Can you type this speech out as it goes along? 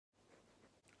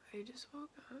I just woke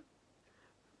up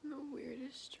from the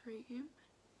weirdest dream,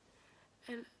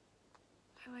 and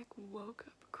I like woke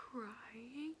up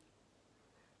crying.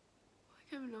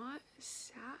 Like, I'm not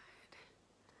sad,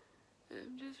 and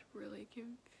I'm just really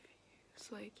confused.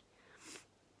 Like,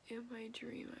 in my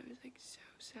dream I was like so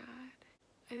sad.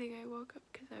 I think I woke up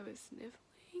because I was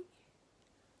sniffling.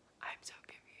 I'm so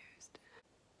confused.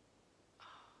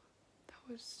 Oh,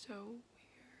 that was so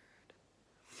weird.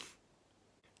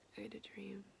 I had a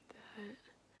dream that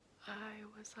I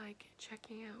was like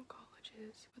checking out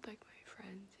colleges with like my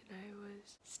friends, and I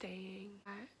was staying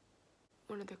at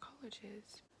one of the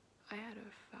colleges. I had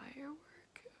a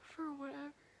firework for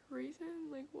whatever reason.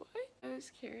 Like, what? I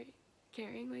was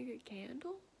carrying like a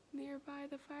candle nearby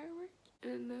the firework,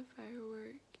 and the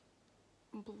firework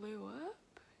blew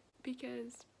up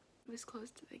because it was close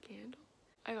to the candle.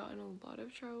 I got in a lot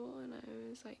of trouble, and I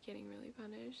was like getting really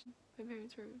punished. My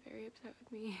parents were very upset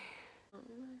with me.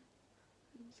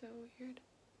 It's so weird.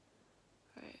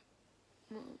 Alright,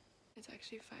 well, it's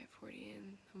actually 5:40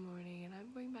 in the morning and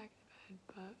I'm going back to bed,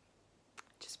 but I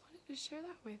just wanted to share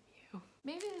that with you.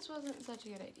 Maybe this wasn't such a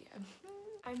good idea.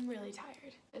 I'm really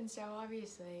tired, and so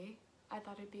obviously I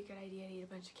thought it'd be a good idea to eat a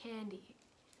bunch of candy.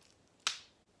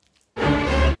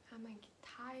 I'm like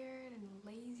tired and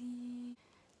lazy,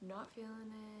 not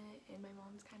feeling it, and my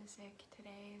mom's kind of sick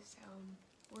today, so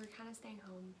we're kind of staying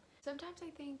home. Sometimes I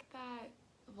think that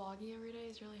vlogging every day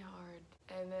is really hard,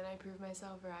 and then I prove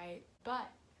myself right, but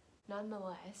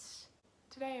nonetheless,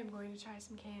 today I'm going to try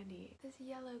some candy. This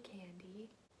yellow candy.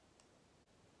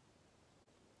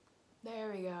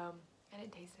 There we go. I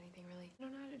didn't taste anything really. I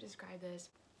don't know how to describe this.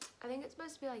 I think it's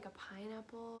supposed to be like a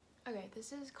pineapple. Okay,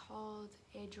 this is called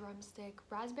a drumstick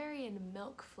raspberry and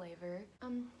milk flavor.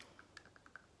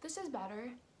 This is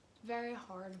better. Very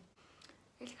hard.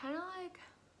 It's kind of like,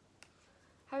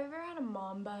 have you ever had a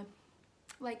mamba?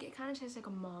 Like, it kind of tastes like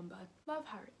a mamba. Love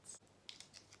hearts.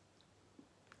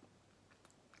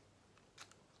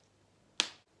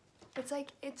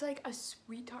 It's like a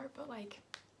sweet tart, but like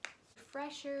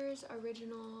Fresher's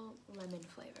original lemon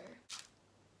flavor.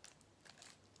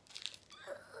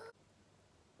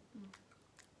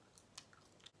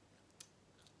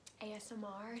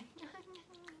 ASMR.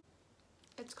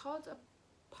 It's called a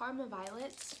Parma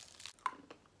Violets.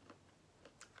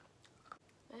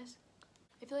 This.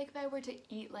 I feel like if I were to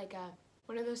eat like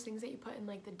one of those things that you put in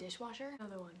like the dishwasher.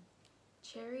 Another one.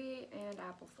 Cherry and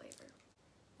apple flavor.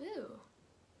 Ooh.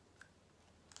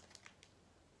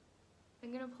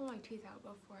 I'm gonna pull my teeth out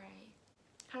before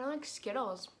I... Kind of like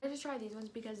Skittles. I just tried these ones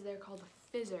because they're called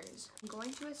fizzers. I'm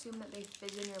going to assume that they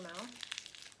fizz in your mouth.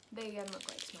 They again look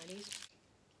like Smarties.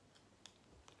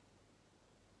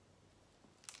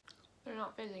 They're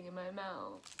not fizzing in my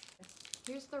mouth.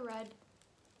 Here's the red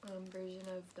version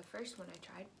of the first one I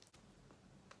tried.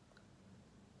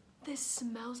 This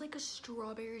smells like a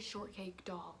strawberry shortcake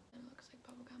doll. It looks like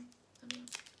bubblegum.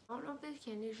 I don't know if this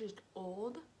candy is just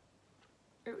old.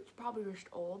 It's probably just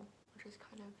old, which is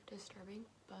kind of disturbing,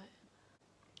 but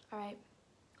alright,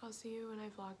 I'll see you when I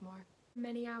vlog more.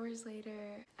 Many hours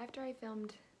later, after I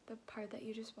filmed the part that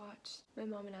you just watched, my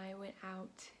mom and I went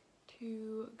out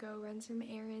to go run some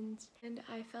errands, and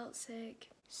I felt sick,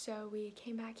 so we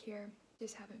came back here.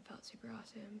 Just haven't felt super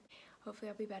awesome. Hopefully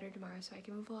I'll be better tomorrow so I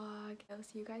can vlog. I'll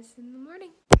see you guys in the morning.